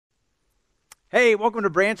Hey, welcome to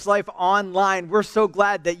Branch Life Online. We're so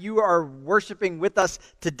glad that you are worshiping with us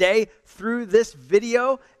today through this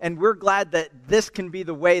video, and we're glad that this can be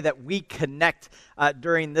the way that we connect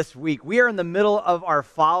during this week. We are in the middle of our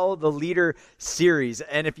Follow the Leader series,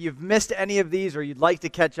 and if you've missed any of these or you'd like to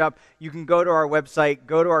catch up, you can go to our website,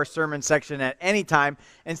 go to our sermon section at any time,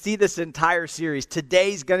 and see this entire series.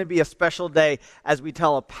 Today's going to be a special day as we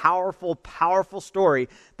tell a powerful, powerful story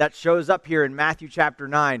that shows up here in Matthew chapter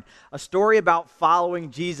 9, a story about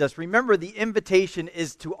following Jesus. Remember, the invitation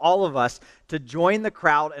is to all of us to join the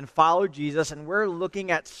crowd and follow Jesus, and we're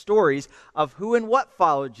looking at stories of who and what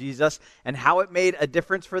followed Jesus and how it made a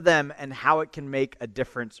difference for them and how it can make a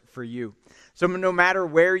difference for you. So no matter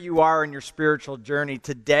where you are in your spiritual journey,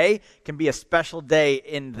 today can be a special day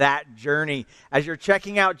in that journey. As you're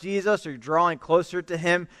checking out Jesus or you're drawing closer to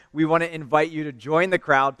him, we want to invite you to join the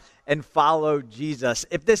crowd and follow Jesus.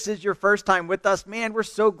 If this is your first time with us, man, we're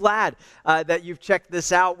so glad that you've checked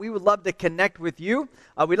this out. We would love to connect with you.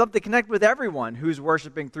 We'd love to connect with everyone who's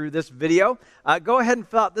worshiping through this video. Go ahead and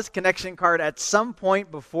fill out this connection card at some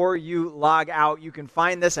point before you log out. You can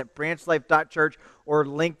find this at branchlife.church, or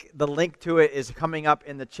the link to it is coming up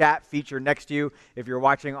in the chat feature next to you if you're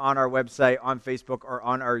watching on our website, on Facebook, or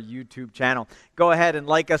on our YouTube channel. Go ahead and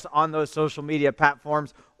like us on those social media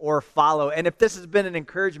platforms or follow. And if this has been an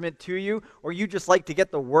encouragement to you, or you just like to get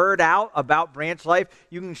the word out about Branch Life,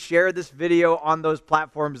 you can share this video on those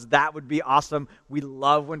platforms. That would be awesome. We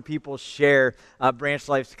love when people share Branch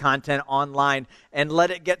Life's content online and let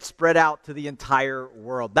it get spread out to the entire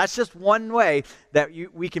world. That's just one way that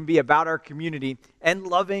we can be about our community and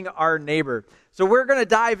loving our neighbor. So we're going to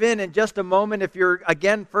dive in just a moment. If you're,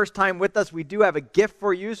 again, first time with us, we do have a gift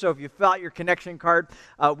for you. So if you fill out your connection card,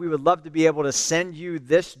 we would love to be able to send you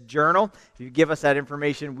this journal. If you give us that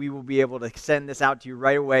information, we will be able to send this out to you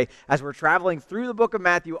right away as we're traveling through the book of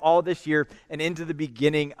Matthew all this year and into the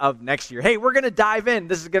beginning of next year. Hey, we're going to dive in.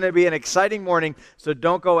 This is going to be an exciting morning, so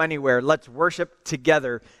don't go anywhere. Let's worship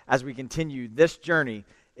together as we continue this journey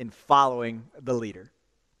in following the leader.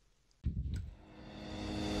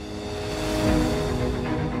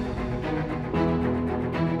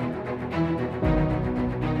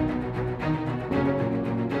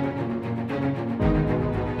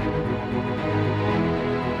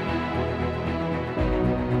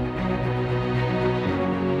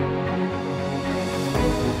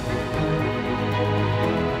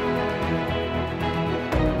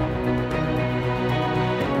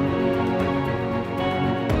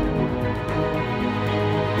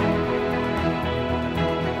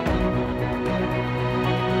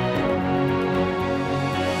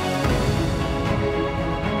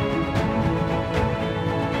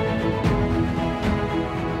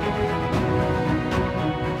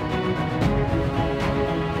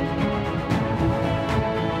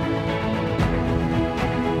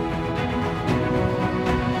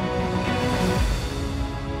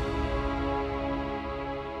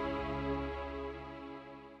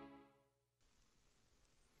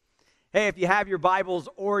 Hey, if you have your Bibles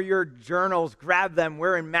or your journals, grab them.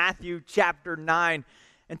 We're in Matthew chapter 9.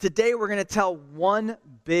 And today we're going to tell one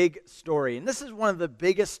big story. And this is one of the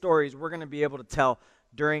biggest stories we're going to be able to tell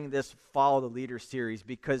during this Follow the Leader series,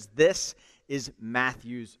 because this is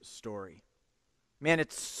Matthew's story. Man,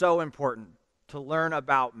 it's so important to learn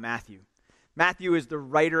about Matthew. Matthew is the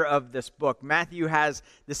writer of this book. Matthew has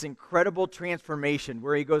this incredible transformation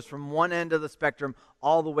where he goes from one end of the spectrum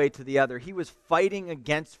all the way to the other. He was fighting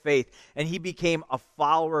against faith, and he became a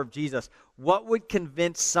follower of Jesus. What would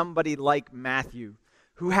convince somebody like Matthew,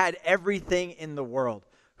 who had everything in the world,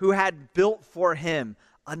 who had built for him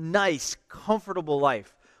a nice, comfortable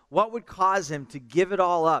life, what would cause him to give it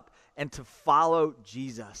all up and to follow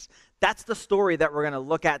Jesus? That's the story that we're going to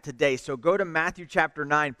look at today. So go to Matthew chapter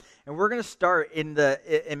 9, and we're going to start in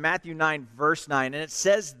Matthew 9, verse 9. And it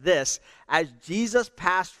says this: as Jesus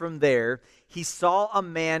passed from there, he saw a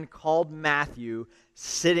man called Matthew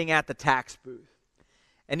sitting at the tax booth.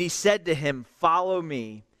 And he said to him, "Follow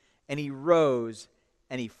me." And he rose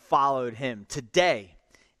and he followed him. Today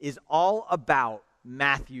is all about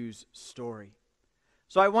Matthew's story.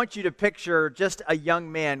 So I want you to picture just a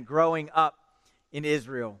young man growing up in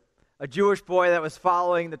Israel. A Jewish boy that was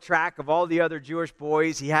following the track of all the other Jewish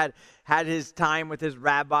boys. He had his time with his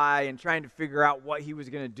rabbi and trying to figure out what he was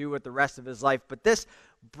going to do with the rest of his life. But this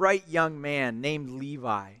bright young man named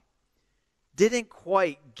Levi didn't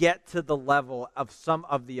quite get to the level of some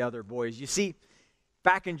of the other boys. You see,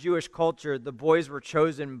 back in Jewish culture, the boys were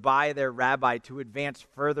chosen by their rabbi to advance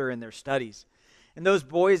further in their studies. And those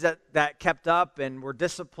boys that kept up and were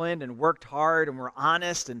disciplined and worked hard and were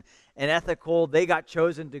honest and ethical, they got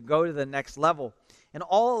chosen to go to the next level. And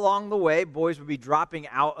all along the way, boys would be dropping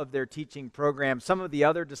out of their teaching program. Some of the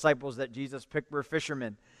other disciples that Jesus picked were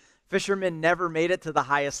fishermen. Fishermen never made it to the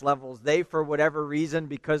highest levels. They, for whatever reason,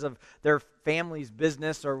 because of their family's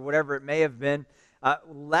business or whatever it may have been,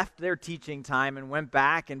 left their teaching time and went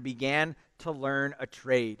back and began to learn a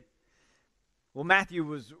trade. Well,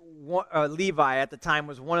 Levi at the time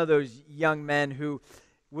was one of those young men who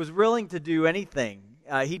was willing to do anything.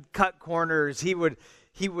 He'd cut corners. He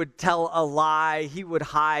would tell a lie. He would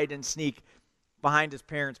hide and sneak behind his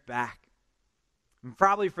parents' back. And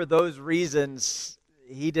probably for those reasons,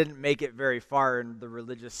 he didn't make it very far in the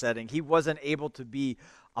religious setting. He wasn't able to be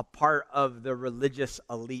a part of the religious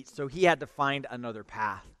elite, so he had to find another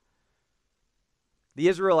path. The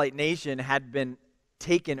Israelite nation had been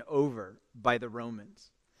taken over by the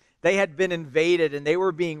Romans. They had been invaded, and they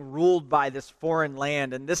were being ruled by this foreign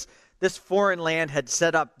land, and this foreign land had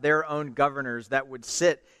set up their own governors that would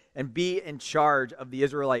sit and be in charge of the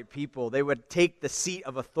Israelite people. They would take the seat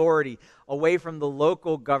of authority away from the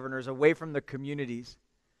local governors, away from the communities.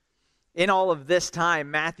 In all of this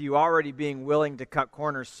time, Matthew, already being willing to cut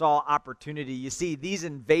corners, saw opportunity. You see, these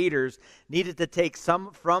invaders needed to take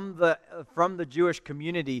some from the Jewish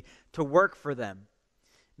community to work for them.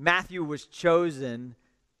 Matthew was chosen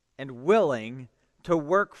and willing to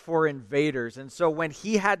work for invaders. And so when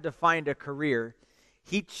he had to find a career,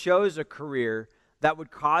 he chose a career that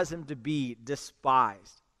would cause him to be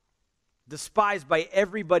despised. Despised by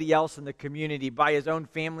everybody else in the community, by his own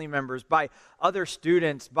family members, by other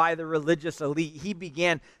students, by the religious elite. He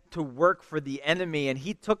began to work for the enemy, and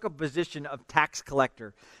he took a position of tax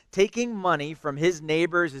collector, taking money from his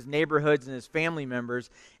neighbors, his neighborhoods, and his family members,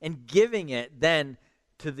 and giving it then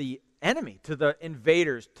to the enemy, to the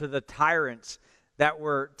invaders, to the tyrants that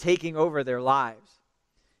were taking over their lives.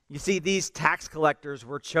 You see, these tax collectors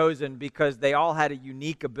were chosen because they all had a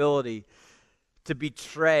unique ability to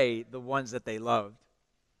betray the ones that they loved.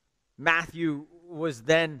 Matthew was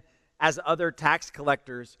then, as other tax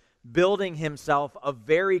collectors, building himself a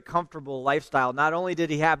very comfortable lifestyle. Not only did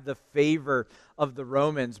he have the favor of the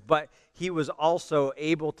Romans, but he was also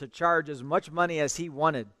able to charge as much money as he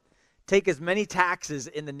wanted, take as many taxes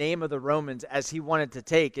in the name of the Romans as he wanted to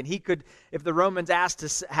take. And he could, if the Romans asked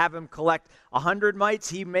to have him collect 100 mites,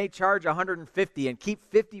 he may charge 150 and keep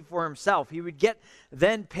 50 for himself. He would get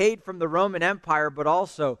then paid from the Roman Empire, but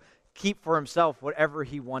also keep for himself whatever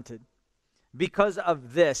he wanted. Because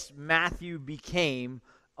of this, Matthew became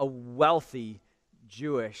a wealthy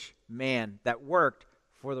Jewish man that worked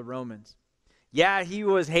for the Romans. Yeah, he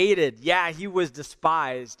was hated. Yeah, he was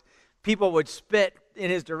despised. People would spit in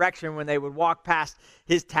his direction when they would walk past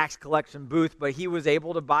his tax collection booth, but he was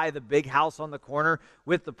able to buy the big house on the corner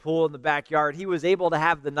with the pool in the backyard. He was able to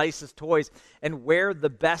have the nicest toys and wear the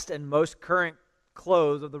best and most current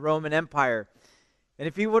clothes of the Roman Empire. And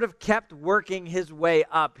if he would have kept working his way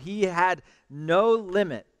up, he had no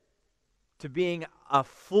limit to being a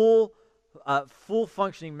full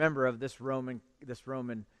functioning member of this Roman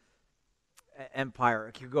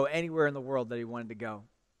Empire. He could go anywhere in the world that he wanted to go.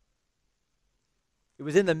 It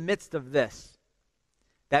was in the midst of this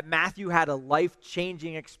that Matthew had a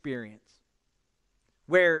life-changing experience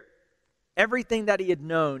where everything that he had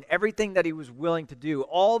known, everything that he was willing to do,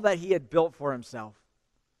 all that he had built for himself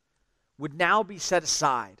would now be set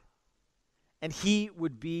aside, and he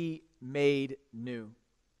would be made new.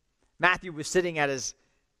 Matthew was sitting at his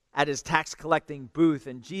tax collecting booth,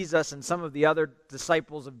 and Jesus and some of the other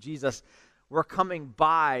disciples of Jesus were coming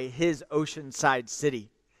by his oceanside city.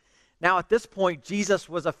 Now, at this point, Jesus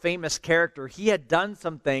was a famous character. He had done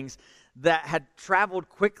some things that had traveled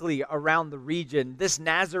quickly around the region. This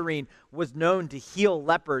Nazarene was known to heal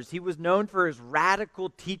lepers. He was known for his radical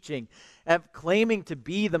teaching of claiming to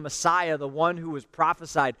be the Messiah, the one who was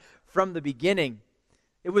prophesied from the beginning.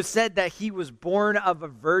 It was said that he was born of a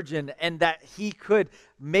virgin and that he could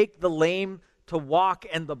make the lame to walk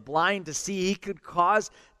and the blind to see. He could cause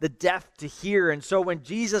the deaf to hear. And so when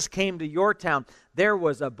Jesus came to your town, there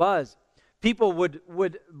was a buzz. People would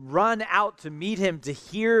run out to meet him, to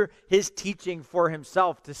hear his teaching for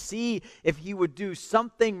himself, to see if he would do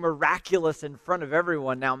something miraculous in front of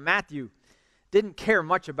everyone. Now, Matthew didn't care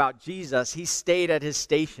much about Jesus. He stayed at his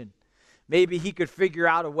station. Maybe he could figure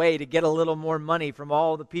out a way to get a little more money from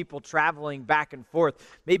all the people traveling back and forth.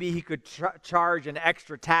 Maybe he could charge an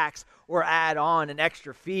extra tax or add on an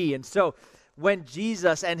extra fee. And so when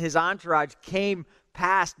Jesus and his entourage came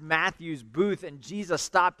past Matthew's booth and Jesus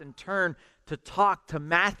stopped and turned to talk to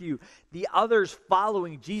Matthew, the others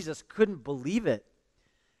following Jesus couldn't believe it.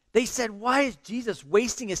 They said, "Why is Jesus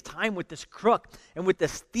wasting his time with this crook and with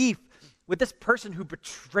this thief, with this person who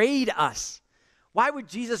betrayed us? Why would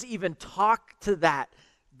Jesus even talk to that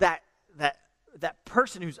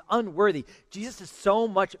person who's unworthy? Jesus is so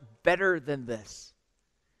much better than this.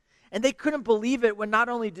 And they couldn't believe it when not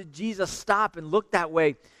only did Jesus stop and look that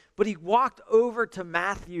way, but he walked over to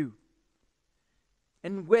Matthew.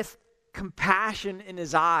 And with compassion in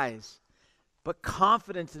his eyes, but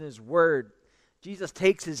confidence in his word, Jesus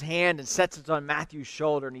takes his hand and sets it on Matthew's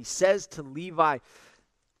shoulder, and he says to Levi,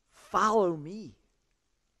 "Follow me."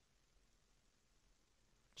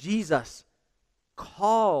 Jesus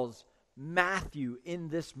calls Matthew in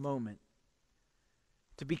this moment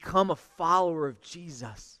to become a follower of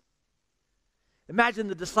Jesus. Imagine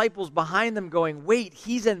the disciples behind them going, "Wait,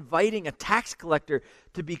 he's inviting a tax collector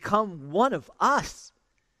to become one of us."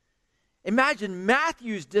 Imagine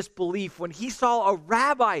Matthew's disbelief when he saw a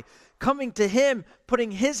rabbi coming to him,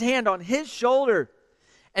 putting his hand on his shoulder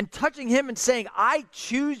and touching him and saying, "I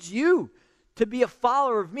choose you to be a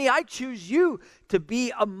follower of me. I choose you to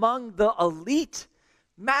be among the elite."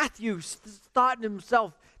 Matthew thought to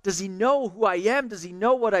himself, does he know who I am? Does he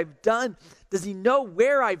know what I've done? Does he know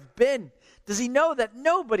where I've been? Does he know that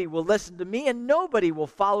nobody will listen to me and nobody will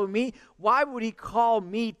follow me? Why would he call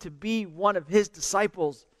me to be one of his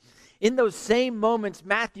disciples? In those same moments,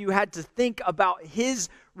 Matthew had to think about his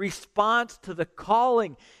response to the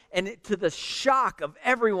calling and to the shock of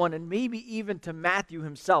everyone, and maybe even to Matthew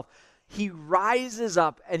himself. He rises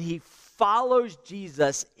up and he follows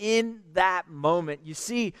Jesus in that moment. You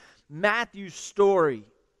see, Matthew's story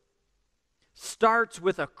starts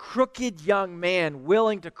with a crooked young man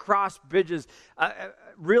willing to cross bridges,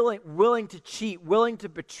 willing to cheat, willing to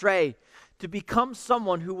betray, to become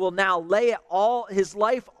someone who will now lay all his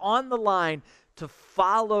life on the line to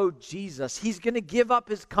follow Jesus. He's going to give up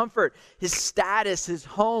his comfort, his status, his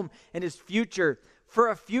home, and his future for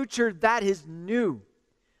a future that is new.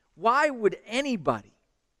 Why would anybody,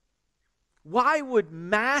 why would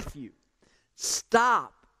Matthew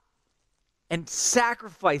stop and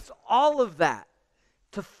sacrifice all of that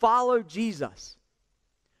to follow Jesus?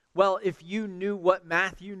 Well, if you knew what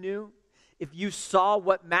Matthew knew, if you saw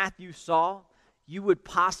what Matthew saw, you would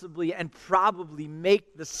possibly and probably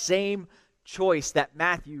make the same choice that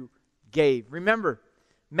Matthew gave. Remember,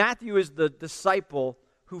 Matthew is the disciple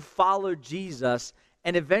who followed Jesus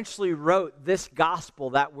and eventually wrote this gospel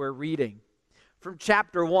that we're reading. From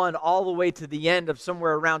chapter 1 all the way to the end of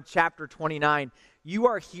somewhere around chapter 29, you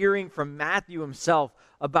are hearing from Matthew himself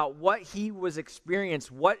about what he was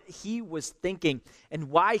experiencing, what he was thinking, and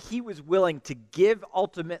why he was willing to give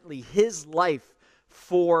ultimately his life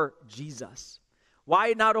for Jesus.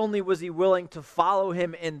 Why not only was he willing to follow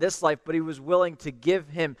him in this life, but he was willing to give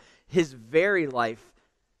him his very life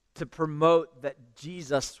to promote that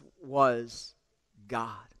Jesus was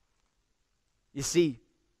God. You see,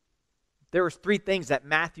 there was 3 things that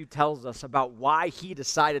Matthew tells us about why he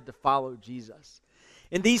decided to follow Jesus.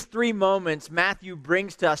 In these 3 moments, Matthew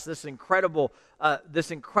brings to us this incredible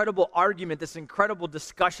argument, this incredible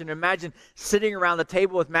discussion. Imagine sitting around the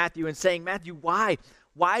table with Matthew and saying, "Matthew, why?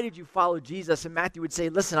 Why did you follow Jesus?" And Matthew would say,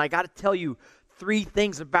 "Listen, I got to tell you 3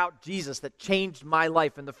 things about Jesus that changed my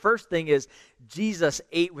life." And the first thing is, Jesus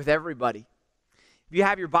ate with everybody. If you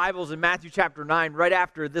have your Bibles in Matthew chapter 9, right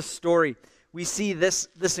after this story, we see this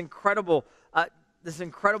incredible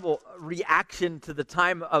reaction to the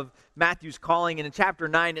time of Matthew's calling. And in chapter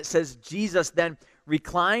 9, it says, Jesus then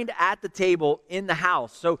reclined at the table in the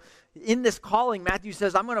house. So in this calling, Matthew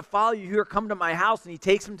says, "I'm going to follow you here, come to my house." And he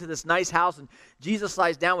takes him to this nice house, and Jesus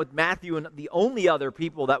lies down with Matthew, and the only other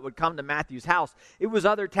people that would come to Matthew's house, it was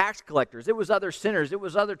other tax collectors, it was other sinners, it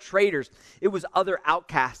was other traitors, it was other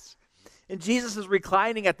outcasts. And Jesus is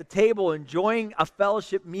reclining at the table, enjoying a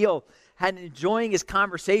fellowship meal, and enjoying his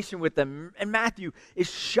conversation with them. And Matthew is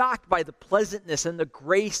shocked by the pleasantness and the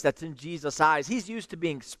grace that's in Jesus' eyes. He's used to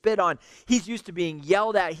being spit on. He's used to being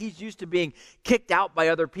yelled at. He's used to being kicked out by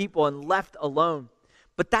other people and left alone.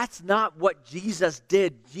 But that's not what Jesus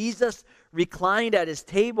did. Jesus reclined at his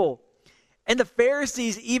table. And the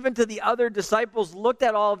Pharisees, even to the other disciples, looked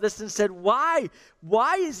at all of this and said, "Why?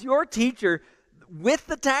 Why is your teacher with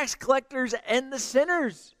the tax collectors and the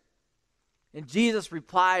sinners?" And Jesus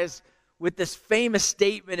replies with this famous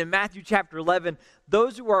statement in Matthew chapter 11,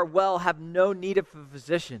 "Those who are well have no need of a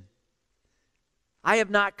physician. I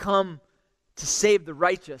have not come to save the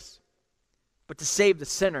righteous, but to save the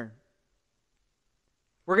sinner."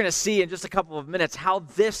 We're going to see in just a couple of minutes how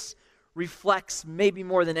this reflects, maybe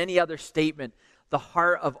more than any other statement, the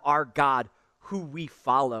heart of our God, who we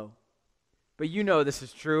follow. But you know this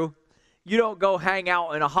is true. You don't go hang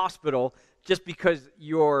out in a hospital just because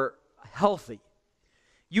you're healthy.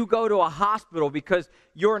 You go to a hospital because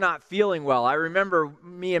you're not feeling well. I remember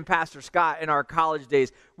me and Pastor Scott in our college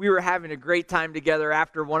days, we were having a great time together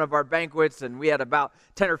after one of our banquets, and we had about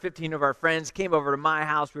 10 or 15 of our friends came over to my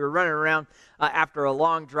house. We were running around after a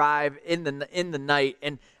long drive in the night,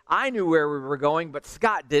 and I knew where we were going, but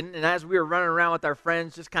Scott didn't. And as we were running around with our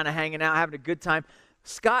friends, just kind of hanging out, having a good time,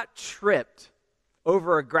 Scott tripped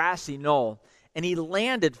over a grassy knoll, and he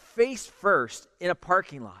landed face first in a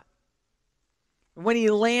parking lot. When he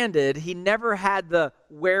landed, he never had the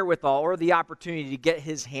wherewithal or the opportunity to get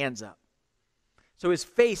his hands up. So his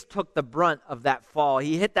face took the brunt of that fall.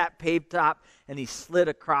 He hit that paved-top, and he slid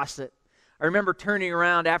across it. I remember turning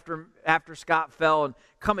around after Scott fell and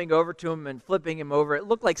coming over to him and flipping him over. It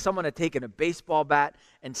looked like someone had taken a baseball bat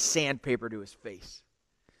and sandpaper to his face.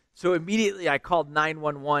 So immediately I called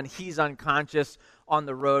 911. He's unconscious on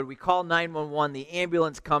the road. We call 911. The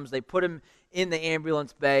ambulance comes. They put him in the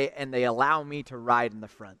ambulance bay, and they allow me to ride in the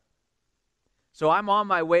front. So I'm on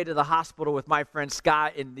my way to the hospital with my friend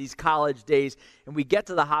Scott in these college days, and we get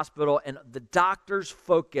to the hospital, and the doctors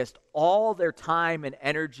focused all their time and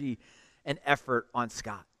energy and effort on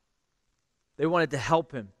Scott. They wanted to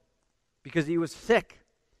help him because he was sick,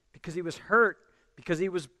 because he was hurt, because he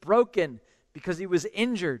was broken, because he was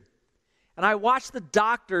injured. And I watched the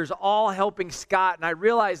doctors all helping Scott, and I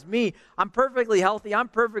realized I'm perfectly healthy, I'm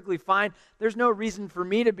perfectly fine. There's no reason for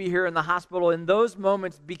me to be here in the hospital. In those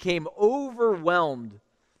moments, became overwhelmed.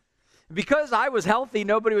 Because I was healthy,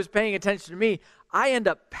 nobody was paying attention to me. I end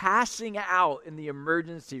up passing out in the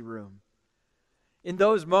emergency room. In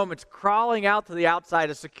those moments, crawling out to the outside,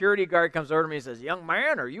 a security guard comes over to me and says, "Young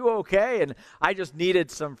man, are you okay?" And I just needed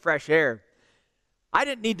some fresh air. I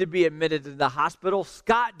didn't need to be admitted to the hospital.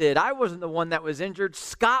 Scott did. I wasn't the one that was injured.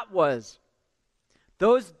 Scott was.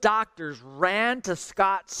 Those doctors ran to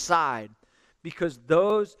Scott's side because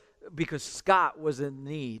Scott was in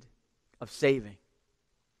need of saving.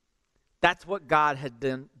 That's what God had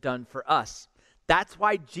done for us. That's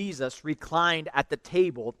why Jesus reclined at the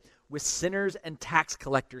table with sinners and tax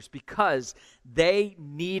collectors, because they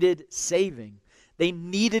needed saving. They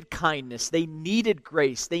needed kindness. They needed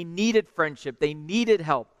grace. They needed friendship. They needed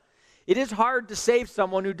help. It is hard to save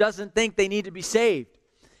someone who doesn't think they need to be saved.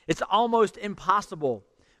 It's almost impossible.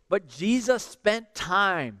 But Jesus spent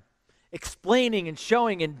time explaining and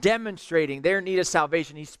showing and demonstrating their need of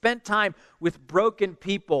salvation. He spent time with broken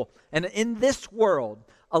people. And in this world,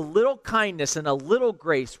 a little kindness and a little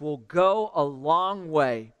grace will go a long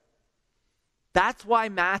way. That's why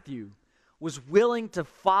Matthew was willing to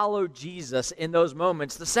follow Jesus in those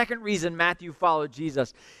moments. The second reason Matthew followed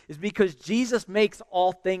Jesus is because Jesus makes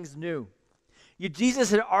all things new. Jesus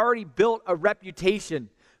had already built a reputation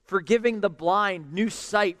for giving the blind new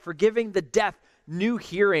sight, for giving the deaf new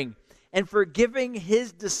hearing, and for giving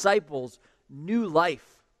his disciples new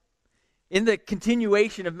life. In the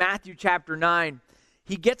continuation of Matthew chapter 9,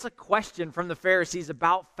 he gets a question from the Pharisees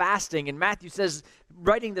about fasting. And Matthew says,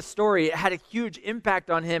 writing the story, it had a huge impact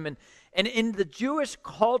on him. And in the Jewish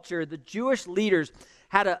culture, the Jewish leaders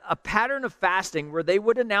had a pattern of fasting where they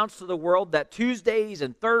would announce to the world that Tuesdays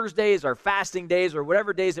and Thursdays are fasting days, or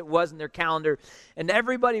whatever days it was in their calendar. And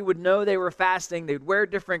everybody would know they were fasting. They would wear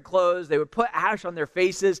different clothes. They would put ash on their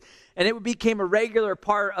faces. And it became a regular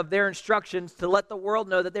part of their instructions to let the world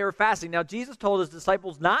know that they were fasting. Now, Jesus told his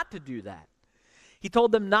disciples not to do that. He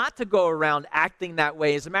told them not to go around acting that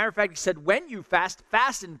way. As a matter of fact, he said, when you fast,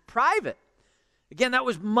 fast in private. Again, that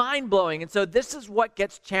was mind-blowing. And so this is what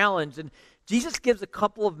gets challenged. And Jesus gives a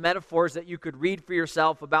couple of metaphors that you could read for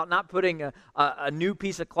yourself about not putting a new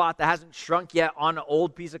piece of cloth that hasn't shrunk yet on an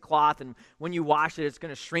old piece of cloth. And when you wash it, it's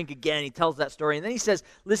going to shrink again. He tells that story. And then he says,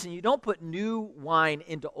 listen, you don't put new wine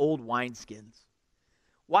into old wineskins.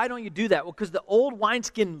 Why don't you do that? Well, because the old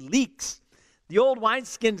wineskin leaks. The old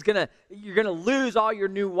wineskin's you're gonna lose all your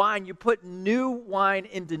new wine. You put new wine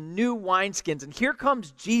into new wineskins. And here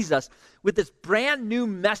comes Jesus with this brand new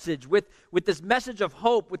message, with this message of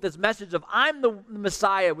hope, with this message of I'm the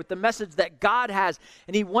Messiah, with the message that God has.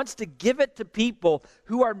 And he wants to give it to people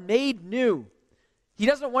who are made new. He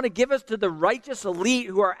doesn't want to give us to the righteous elite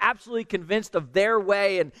who are absolutely convinced of their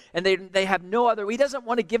way and they have no other. He doesn't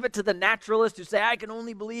want to give it to the naturalists who say, I can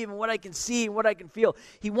only believe in what I can see and what I can feel.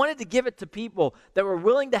 He wanted to give it to people that were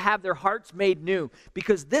willing to have their hearts made new,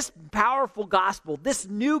 because this powerful gospel, this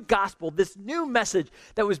new message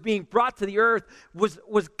that was being brought to the earth was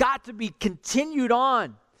got to be continued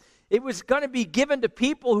on. It was going to be given to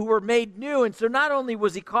people who were made new. And so not only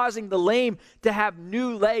was he causing the lame to have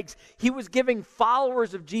new legs, he was giving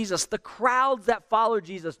followers of Jesus, the crowds that follow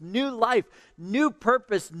Jesus, new life, new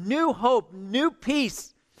purpose, new hope, new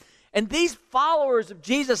peace. And these followers of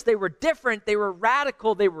Jesus, they were different, they were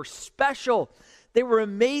radical, they were special. They were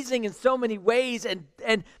amazing in so many ways.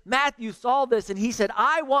 And Matthew saw this and he said,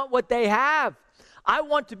 I want what they have. I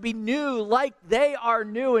want to be new like they are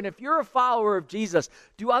new. And if you're a follower of Jesus,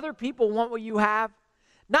 do other people want what you have?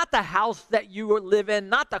 Not the house that you live in,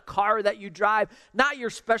 not the car that you drive, not your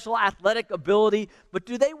special athletic ability, but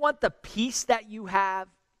do they want the peace that you have?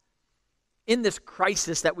 In this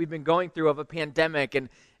crisis that we've been going through of a pandemic, and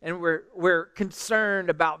we're concerned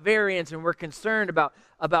about variants, and we're concerned about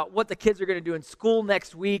what the kids are going to do in school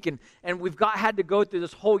next week, and we've had to go through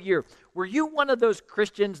this whole year. Were you one of those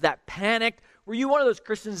Christians that panicked? Were you one of those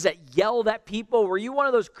Christians that yelled at people? Were you one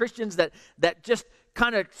of those Christians that just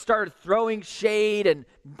kind of started throwing shade and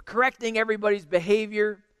correcting everybody's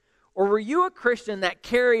behavior? Or were you a Christian that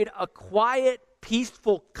carried a quiet,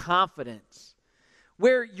 peaceful confidence,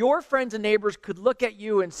 where your friends and neighbors could look at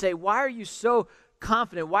you and say, why are you so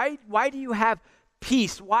confident? Why do you have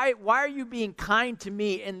peace? Why are you being kind to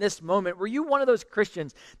me in this moment? Were you one of those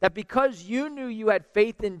Christians that because you knew you had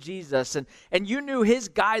faith in Jesus and you knew his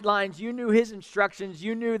guidelines, you knew his instructions,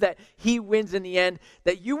 you knew that he wins in the end,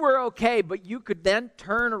 that you were okay, but you could then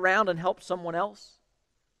turn around and help someone else?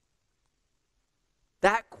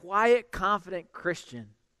 That quiet, confident Christian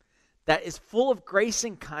that is full of grace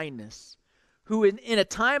and kindness, who in a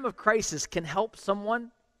time of crisis can help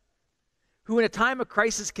someone, who in a time of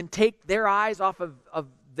crisis can take their eyes off of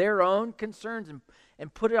their own concerns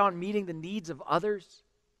and put it on meeting the needs of others,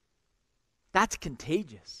 that's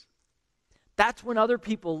contagious. That's when other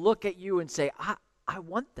people look at you and say, I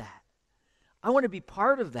want that. I want to be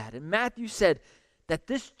part of that. And Matthew said that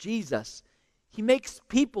this Jesus, he makes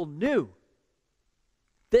people new.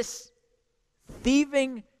 This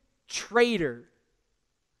thieving traitor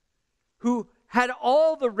who had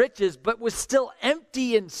all the riches but was still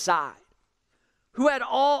empty inside, who had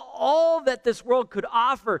all that this world could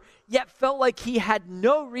offer, yet felt like he had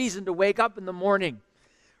no reason to wake up in the morning,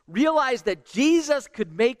 realized that Jesus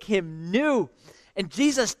could make him new. And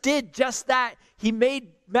Jesus did just that. He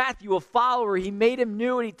made Matthew a follower. He made him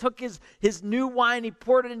new, and he took his new wine, he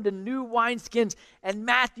poured it into new wineskins, and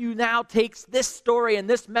Matthew now takes this story and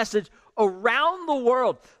this message around the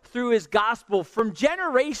world through his gospel from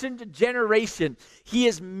generation to generation. He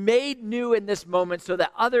is made new in this moment so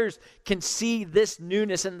that others can see this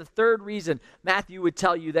newness. And the third reason Matthew would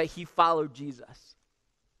tell you that he followed Jesus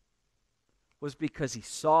was because he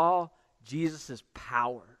saw Jesus'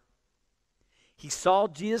 power. He saw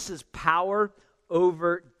Jesus' power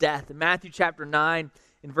over death. In Matthew chapter 9,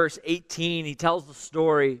 in verse 18, he tells the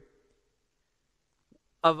story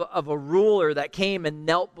of a ruler that came and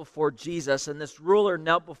knelt before Jesus. And this ruler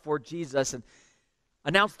knelt before Jesus and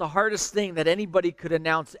announced the hardest thing that anybody could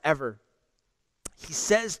announce ever. He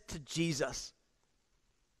says to Jesus,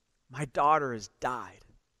 my daughter has died.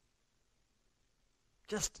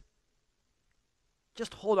 Just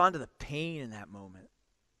hold on to the pain in that moment.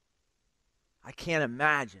 I can't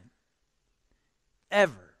imagine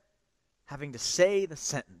ever having to say the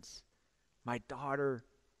sentence, my daughter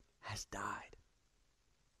has died.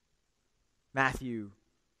 Matthew,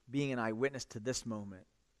 being an eyewitness to this moment,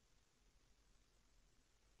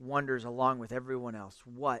 wonders along with everyone else,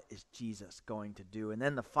 what is Jesus going to do? And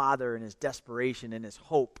then the father, in his desperation and his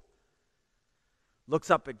hope,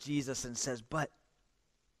 looks up at Jesus and says, but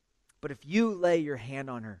if you lay your hand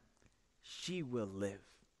on her, she will live.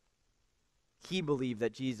 He believed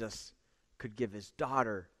that Jesus could give his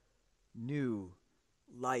daughter new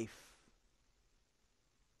life.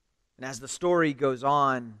 And as the story goes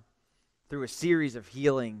on, through a series of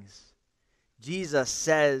healings, Jesus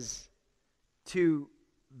says to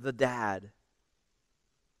the dad,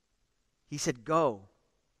 he said, go,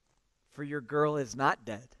 for your girl is not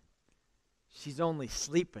dead. She's only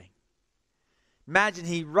sleeping. Imagine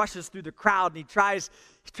he rushes through the crowd and he tries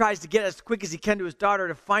to get as quick as he can to his daughter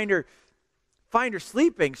to find her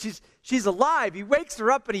sleeping. She's alive. He wakes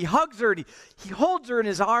her up and he hugs her and he holds her in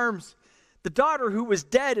his arms. The daughter who was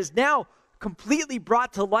dead is now completely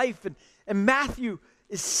brought to life, and Matthew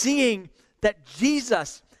is seeing that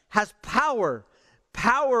Jesus has power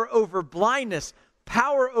over blindness,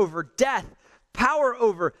 power over death, power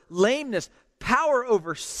over lameness, power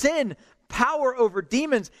over sin, power over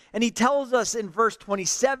demons. And he tells us in verse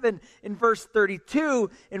 27, in verse 32,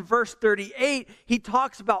 in verse 38, he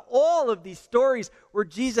talks about all of these stories where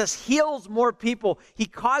Jesus heals more people. He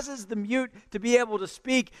causes the mute to be able to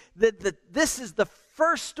speak. This is the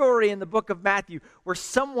first story in the book of Matthew where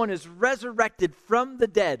someone is resurrected from the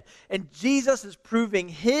dead, and Jesus is proving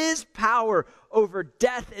his power over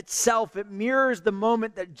death itself. It mirrors the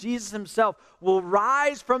moment that Jesus himself will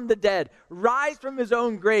rise from the dead, rise from his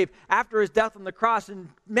own grave after his death on the cross. And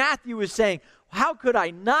Matthew is saying, how could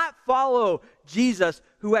I not follow Jesus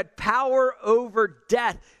who had power over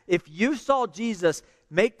death? If you saw Jesus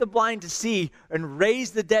make the blind to see and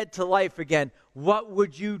raise the dead to life again, what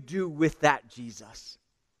would you do with that Jesus?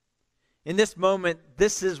 In this moment,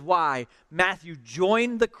 this is why Matthew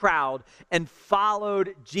joined the crowd and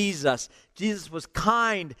followed Jesus. Jesus was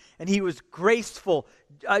kind and he was graceful,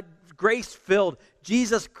 grace-filled.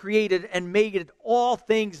 Jesus created and made all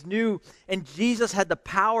things new, and Jesus had the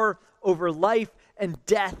power over life and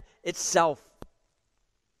death itself.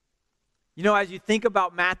 You know, as you think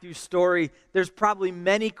about Matthew's story, there's probably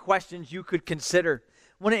many questions you could consider.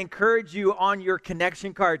 I want to encourage you on your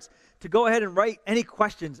connection cards to go ahead and write any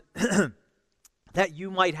questions that you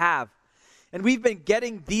might have. And we've been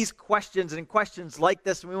getting these questions and questions like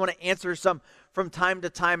this, and we want to answer some from time to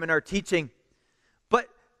time in our teaching. But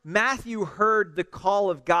Matthew heard the call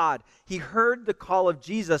of God. He heard the call of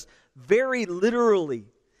Jesus very literally.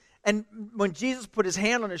 And when Jesus put his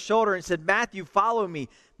hand on his shoulder and said, Matthew, follow me,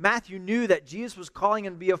 Matthew knew that Jesus was calling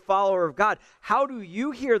him to be a follower of God. How do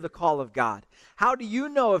you hear the call of God? How do you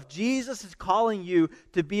know if Jesus is calling you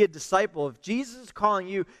to be a disciple, if Jesus is calling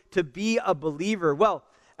you to be a believer? Well,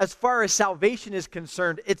 as far as salvation is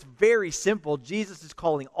concerned, it's very simple. Jesus is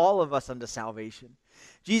calling all of us unto salvation.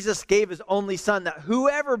 Jesus gave his only Son that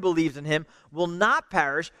whoever believes in him will not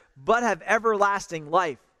perish, but have everlasting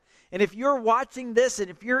life. And if you're watching this, and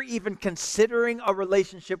if you're even considering a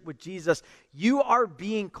relationship with Jesus, you are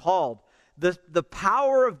being called. The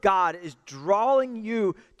power of God is drawing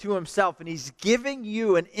you to himself, and he's giving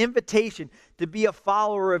you an invitation to be a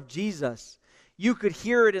follower of Jesus. You could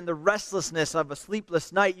hear it in the restlessness of a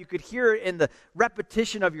sleepless night. You could hear it in the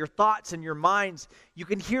repetition of your thoughts and your minds. You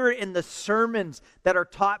can hear it in the sermons that are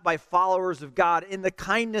taught by followers of God, in the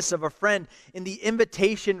kindness of a friend, in the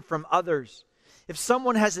invitation from others. If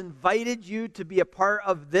someone has invited you to be a part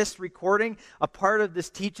of this recording, a part of this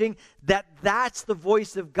teaching, that's the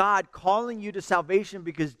voice of God calling you to salvation,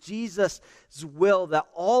 because Jesus' will that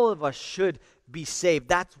all of us should be saved.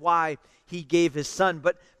 That's why he gave his Son.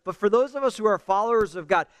 But for those of us who are followers of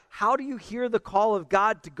God, how do you hear the call of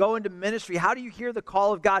God to go into ministry? How do you hear the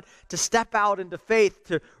call of God to step out into faith,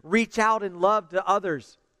 to reach out in love to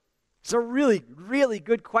others? It's a really, really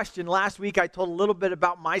good question. Last week I told a little bit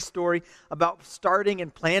about my story about starting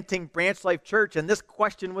and planting Branch Life Church, and this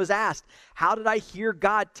question was asked. How did I hear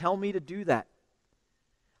God tell me to do that?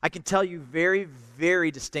 I can tell you very, very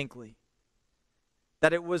distinctly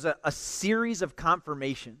that it was a series of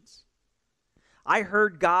confirmations. I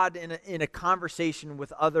heard God in a conversation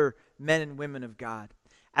with other men and women of God.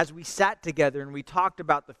 As we sat together and we talked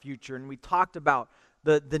about the future and we talked about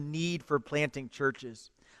the need for planting churches,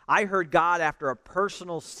 I heard God after a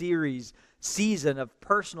personal season of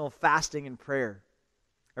personal fasting and prayer.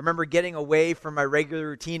 I remember getting away from my regular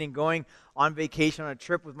routine and going on vacation on a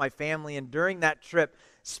trip with my family, and during that trip,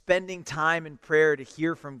 spending time in prayer to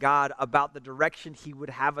hear from God about the direction he would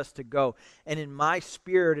have us to go. And in my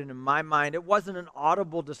spirit and in my mind, it wasn't an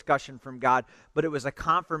audible discussion from God, but it was a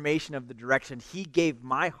confirmation of the direction. He gave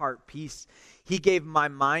my heart peace. He gave my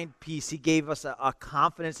mind peace. He gave us a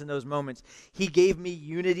confidence in those moments. He gave me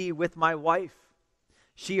unity with my wife.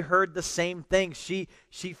 She heard the same thing. She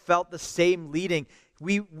felt the same leading.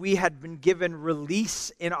 We had been given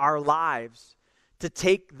release in our lives to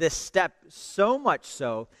take this step, so much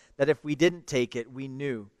so that if we didn't take it, we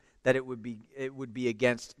knew that it would be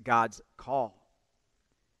against God's call.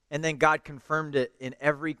 And then God confirmed it in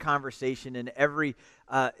every conversation, in every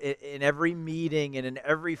meeting, and in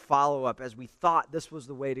every follow-up. As we thought this was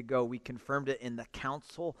the way to go, we confirmed it in the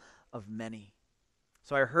counsel of many.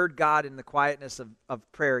 So I heard God in the quietness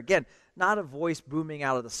of prayer. Again, not a voice booming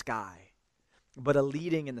out of the sky, but a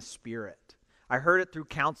leading in the Spirit. I heard it through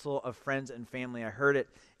counsel of friends and family. I heard it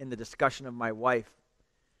in the discussion of my wife.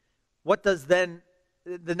 What does then,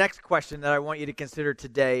 the next question that I want you to consider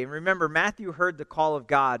today, and remember, Matthew heard the call of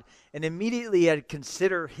God and immediately had to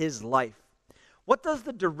consider his life. What does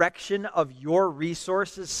the direction of your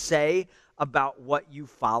resources say about what you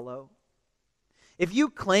follow? If you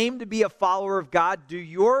claim to be a follower of God,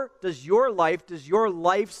 does your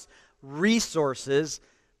life's resources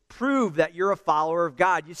prove that you're a follower of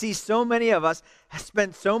God? You see, so many of us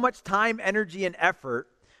spend so much time, energy, and effort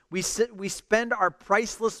We spend our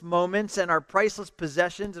priceless moments and our priceless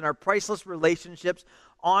possessions and our priceless relationships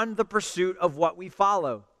on the pursuit of what we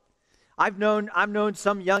follow. I've known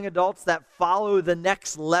some young adults that follow the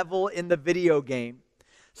next level in the video game.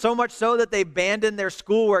 So much so that they abandon their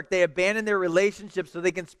schoolwork, they abandon their relationships so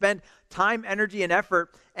they can spend time, energy, and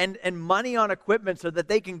effort and money on equipment so that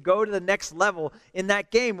they can go to the next level in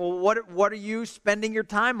that game. Well, what are you spending your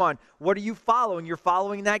time on? What are you following? You're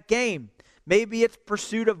following that game. Maybe it's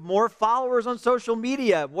pursuit of more followers on social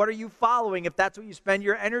media. What are you following? If that's what you spend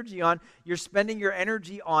your energy on, you're spending your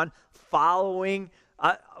energy on following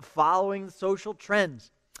social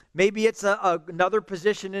trends. Maybe it's another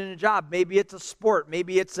position in a job. Maybe it's a sport.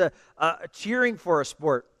 Maybe it's a cheering for a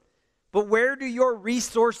sport. But where do your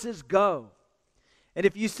resources go? And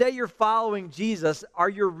if you say you're following Jesus, are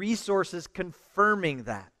your resources confirming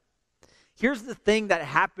that? Here's the thing that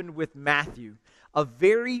happened with Matthew, a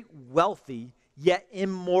very wealthy yet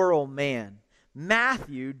immoral man.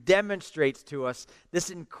 Matthew demonstrates to us this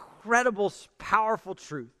incredible, powerful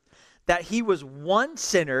truth that he was one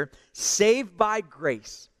sinner saved by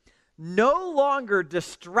grace, no longer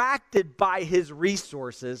distracted by his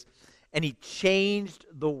resources, and he changed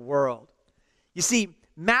the world. You see,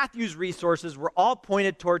 Matthew's resources were all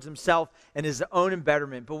pointed towards himself and his own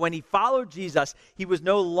embetterment. But when he followed Jesus, he was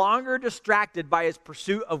no longer distracted by his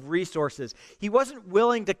pursuit of resources. He wasn't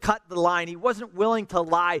willing to cut the line. He wasn't willing to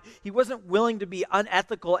lie. He wasn't willing to be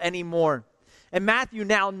unethical anymore. And Matthew,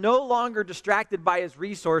 now no longer distracted by his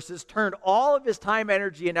resources, turned all of his time,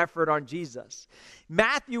 energy, and effort on Jesus.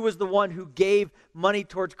 Matthew was the one who gave money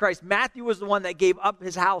towards Christ. Matthew was the one that gave up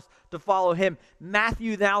his house to follow him.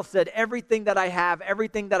 Matthew now said, everything that I have,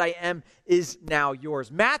 everything that I am is now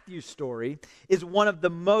yours. Matthew's story is one of the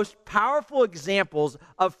most powerful examples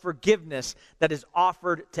of forgiveness that is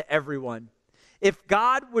offered to everyone. If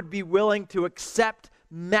God would be willing to accept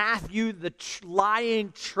Matthew, the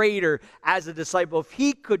lying traitor, as a disciple, if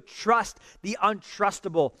he could trust the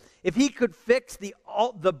untrustable, if he could fix the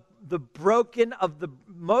broken of the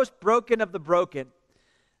most broken of the broken,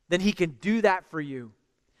 then he can do that for you.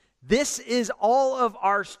 This is all of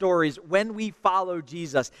our stories when we follow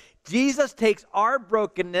Jesus. Jesus takes our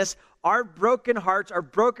brokenness, our broken hearts, our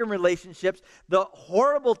broken relationships, the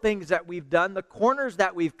horrible things that we've done, the corners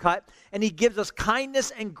that we've cut, and he gives us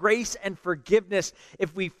kindness and grace and forgiveness.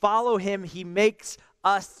 If we follow him, he makes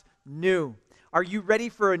us new. Are you ready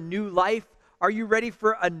for a new life? Are you ready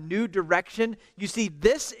for a new direction? You see,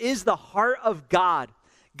 this is the heart of God.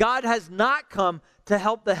 God has not come to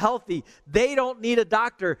help the healthy. They don't need a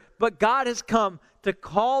doctor, but God has come to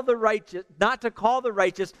call the righteous, not to call the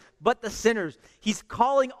righteous, but the sinners. He's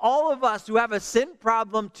calling all of us who have a sin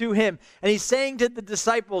problem to him. And he's saying to the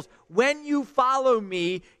disciples, when you follow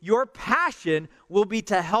me, your passion will be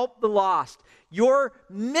to help the lost. Your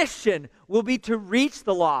mission will be to reach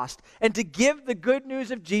the lost and to give the good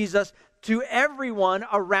news of Jesus to everyone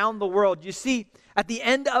around the world. You see, at the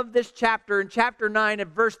end of this chapter, in chapter 9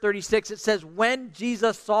 and verse 36, it says, when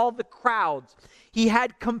Jesus saw the crowds, he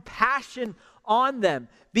had compassion on them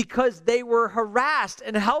because they were harassed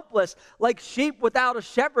and helpless like sheep without a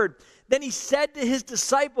shepherd. Then he said to his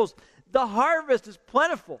disciples, the harvest is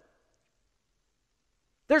plentiful.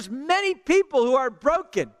 There's many people who are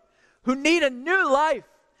broken, who need a new life.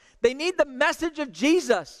 They need the message of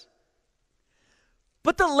Jesus.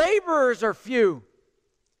 But the laborers are few.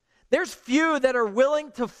 There's few that are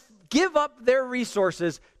willing to give up their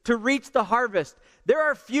resources to reach the harvest. There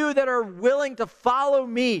are few that are willing to follow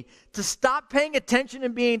me, to stop paying attention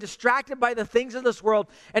and being distracted by the things of this world,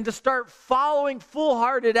 and to start following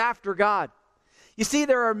full-hearted after God. You see,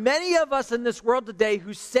 there are many of us in this world today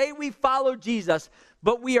who say we follow Jesus,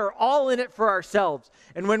 but we are all in it for ourselves.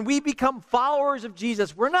 And when we become followers of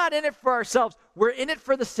Jesus, we're not in it for ourselves. We're in it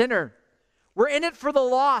for the sinner. We're in it for the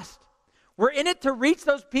lost. We're in it to reach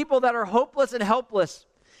those people that are hopeless and helpless.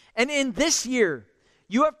 And in this year,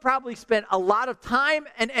 you have probably spent a lot of time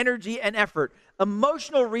and energy and effort,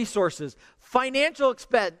 emotional resources, financial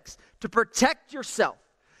expense to protect yourself,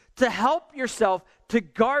 to help yourself, to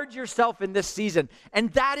guard yourself in this season.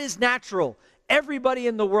 And that is natural. Everybody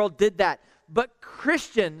in the world did that. But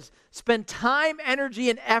Christians spend time, energy,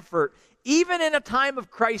 and effort, even in a time of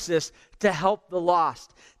crisis, to help the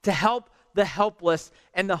lost, to help the helpless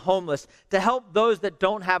and the homeless, to help those that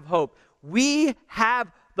don't have hope. We have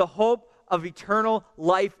the hope of eternal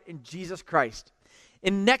life in Jesus Christ.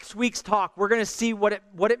 In next week's talk, we're going to see what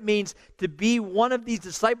it means to be one of these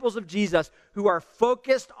disciples of Jesus who are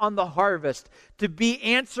focused on the harvest, to be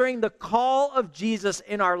answering the call of Jesus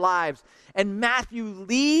in our lives. And Matthew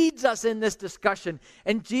leads us in this discussion.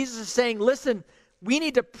 And Jesus is saying, listen, We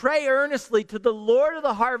need to pray earnestly to the Lord of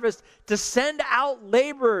the harvest to send out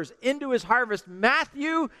laborers into his harvest.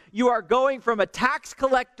 Matthew, you are going from a tax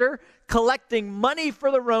collector collecting money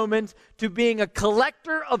for the Romans to being a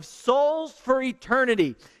collector of souls for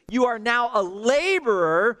eternity. You are now a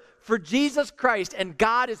laborer for Jesus Christ, and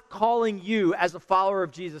God is calling you as a follower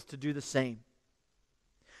of Jesus to do the same.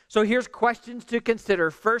 So here's questions to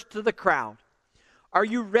consider. First, to the crowd. Are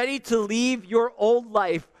you ready to leave your old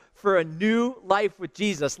life for a new life with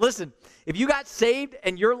Jesus? Listen, if you got saved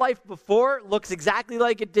and your life before looks exactly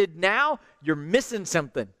like it did now, you're missing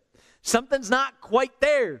something. Something's not quite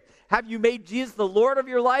there. Have you made Jesus the Lord of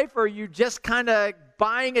your life, or are you just kind of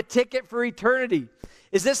buying a ticket for eternity?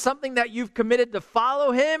 Is this something that you've committed to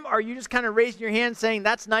follow him, or are you just kind of raising your hand saying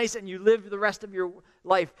that's nice and you live the rest of your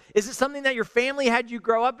life? Is it something that your family had you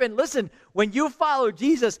grow up in? Listen, when you follow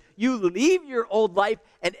Jesus, you leave your old life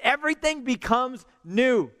and everything becomes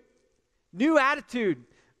new. New attitude,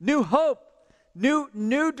 new hope,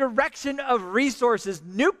 new direction of resources,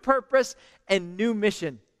 new purpose, and new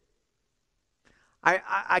mission.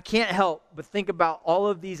 I can't help but think about all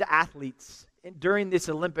of these athletes during this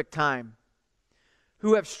Olympic time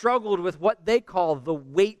who have struggled with what they call the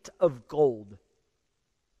weight of gold.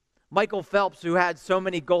 Michael Phelps, who had so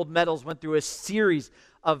many gold medals, went through a series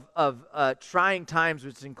of trying times,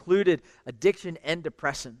 which included addiction and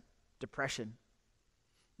depression.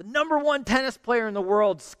 The number one tennis player in the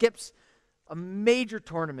world skips a major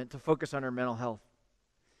tournament to focus on her mental health.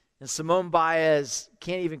 And Simone Biles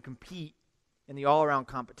can't even compete in the all-around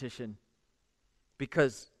competition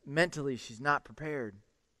because mentally she's not prepared.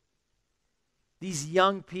 These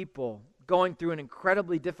young people going through an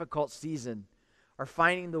incredibly difficult season are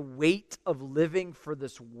finding the weight of living for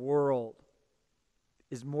this world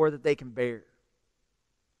is more that they can bear.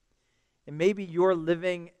 And maybe you're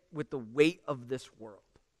living with the weight of this world,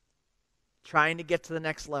 trying to get to the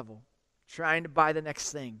next level, trying to buy the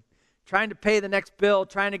next thing, trying to pay the next bill,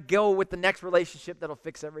 trying to go with the next relationship that'll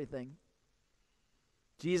fix everything.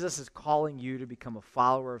 Jesus is calling you to become a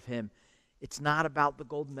follower of him. It's not about the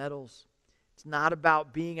gold medals. It's not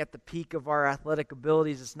about being at the peak of our athletic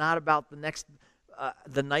abilities. It's not about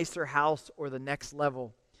the nicer house or the next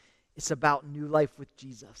level. It's about new life with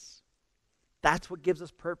Jesus. That's what gives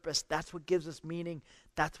us purpose. That's what gives us meaning.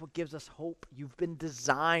 That's what gives us hope. You've been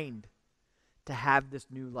designed to have this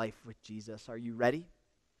new life with Jesus. Are you ready?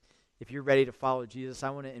 If you're ready to follow Jesus,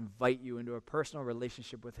 I want to invite you into a personal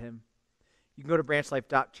relationship with him. You can go to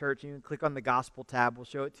branchlife.church. You can click on the gospel tab. We'll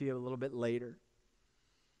show it to you a little bit later.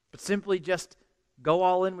 But simply just go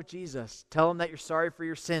all in with Jesus. Tell him that you're sorry for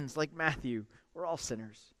your sins, like Matthew. We're all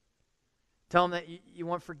sinners. Tell him that you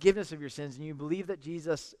want forgiveness of your sins and you believe that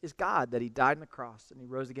Jesus is God, that he died on the cross and he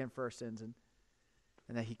rose again for our sins and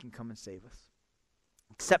that he can come and save us.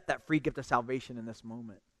 Accept that free gift of salvation in this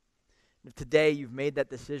moment. And if today you've made that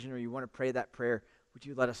decision or you want to pray that prayer, would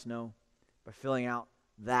you let us know by filling out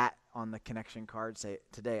that on the connection card? Say,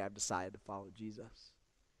 today I've decided to follow Jesus.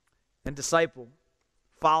 And disciple,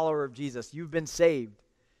 follower of Jesus, you've been saved.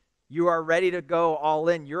 You are ready to go all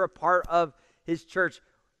in. You're a part of his church.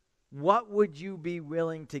 What would you be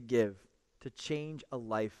willing to give to change a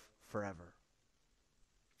life forever?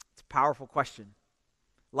 It's a powerful question.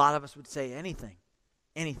 A lot of us would say anything.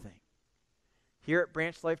 Here at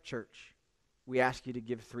Branch Life Church, we ask you to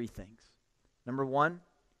give 3 things. Number 1,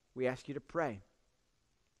 we ask you to pray.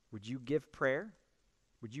 Would you give prayer?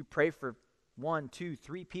 Would you pray for 1, 2,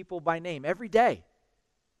 3 people by name every day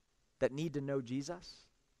that need to know Jesus?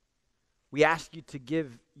 We ask you to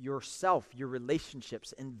give yourself, your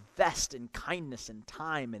relationships, invest in kindness and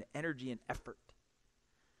time and energy and effort.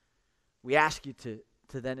 We ask you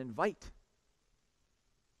to then invite.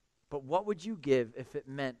 But what would you give if it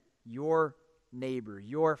meant your neighbor,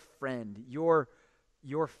 your friend, your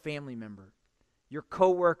family member, your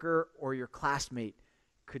coworker or your classmate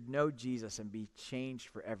could know Jesus and be changed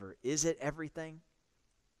forever? Is it everything?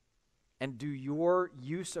 And do your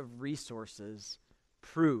use of resources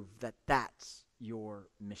prove that that's your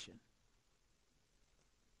mission?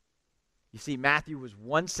 You see, Matthew was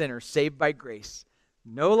one sinner saved by grace,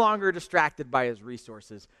 no longer distracted by his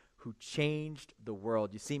resources, who changed the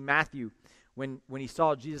world. You see, Matthew, when he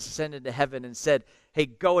saw Jesus ascend into heaven and said, hey,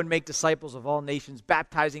 go and make disciples of all nations,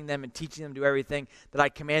 baptizing them and teaching them to do everything that I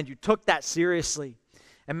command you, took that seriously.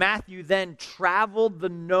 And Matthew then traveled the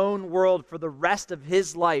known world for the rest of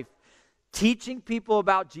his life, teaching people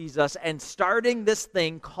about Jesus and starting this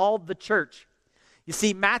thing called the church. You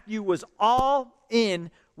see, Matthew was all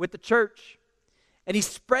in with the church. And he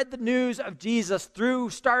spread the news of Jesus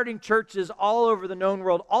through starting churches all over the known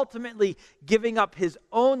world, ultimately giving up his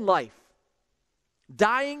own life,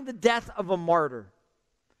 dying the death of a martyr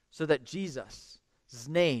so that Jesus'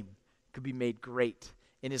 name could be made great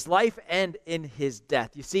in his life and in his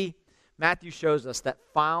death. You see, Matthew shows us that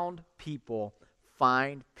found people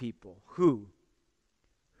find people. Who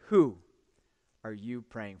are you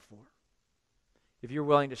praying for? If you're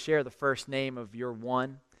willing to share the first name of your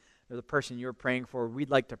one or the person you're praying for,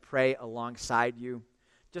 we'd like to pray alongside you.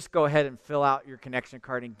 Just go ahead and fill out your connection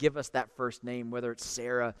card and give us that first name, whether it's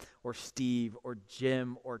Sarah or Steve or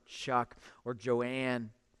Jim or Chuck or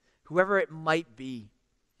Joanne, whoever it might be.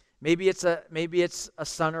 Maybe it's a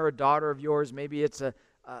son or a daughter of yours. Maybe it's a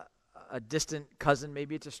distant cousin.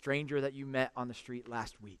 Maybe it's a stranger that you met on the street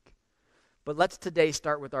last week. But let's today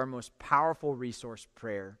start with our most powerful resource,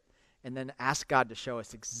 prayer, and then ask God to show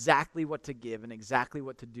us exactly what to give and exactly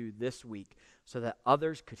what to do this week so that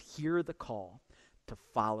others could hear the call to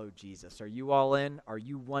follow Jesus. Are you all in? Are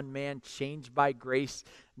you one man changed by grace,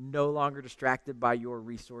 no longer distracted by your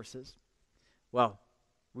resources? Well,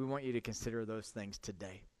 we want you to consider those things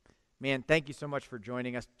today. Man, thank you so much for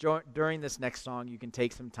joining us. During this next song, you can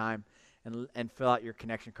take some time and fill out your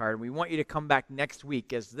connection card. And we want you to come back next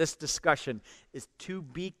week as this discussion is to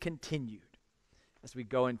be continued as we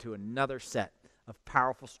go into another set of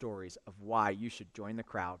powerful stories of why you should join the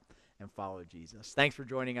crowd and follow Jesus. Thanks for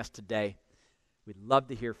joining us today. We'd love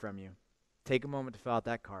to hear from you. Take a moment to fill out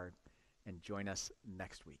that card and join us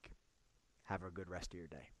next week. Have a good rest of your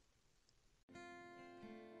day.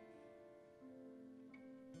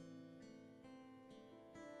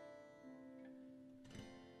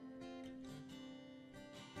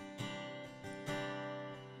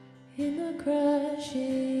 In the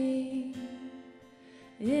crushing,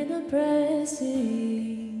 in the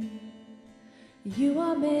pressing, you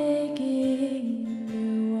are making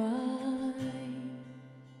new wine.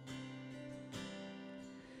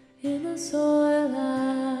 In the soil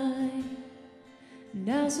I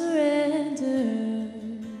now surrender,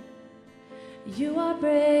 you are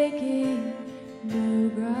breaking new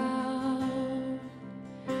ground.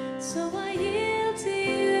 So I yield to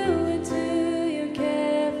you and to your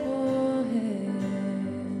careful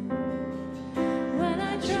hand. When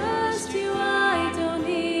I trust you, I don't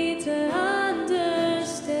need to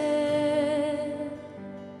understand.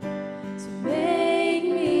 So make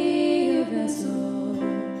me a vessel,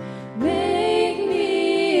 make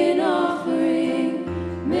me an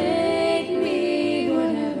offering, make me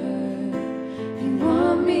whatever you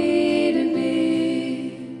want me to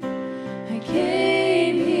be. I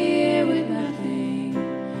came here with nothing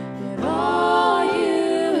but all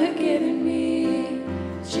you have given me.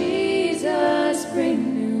 Jesus,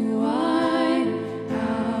 bring new wine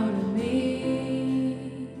out of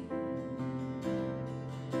me.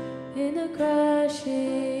 In the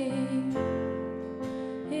crushing,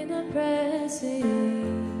 in the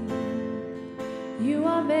pressing, you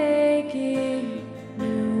are making